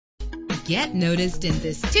Get noticed in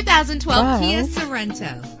this 2012 Kia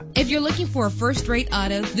Sorento. If you're looking for a first-rate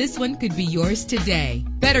auto, this one could be yours today.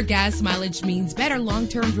 Better gas mileage means better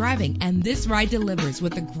long-term driving, and this ride delivers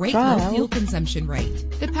with a great low fuel consumption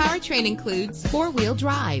rate. The powertrain includes four-wheel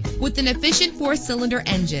drive with an efficient four-cylinder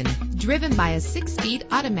engine driven by a 6-speed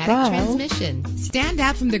automatic transmission. Stand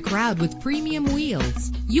out from the crowd with premium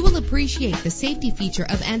wheels. You will appreciate the safety feature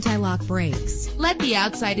of anti-lock brakes. Let the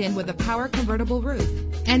outside in with a power convertible roof.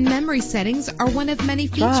 And memory settings are one of many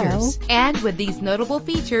features. And with these notable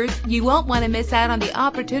features, you won't want to miss out on the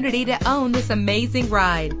opportunity to own this amazing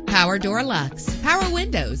ride. Power door locks, power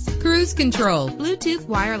windows, cruise control, Bluetooth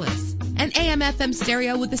wireless, an AM/FM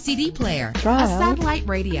stereo with a CD player, a satellite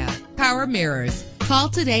radio, power mirrors. Call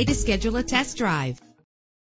today to schedule a test drive.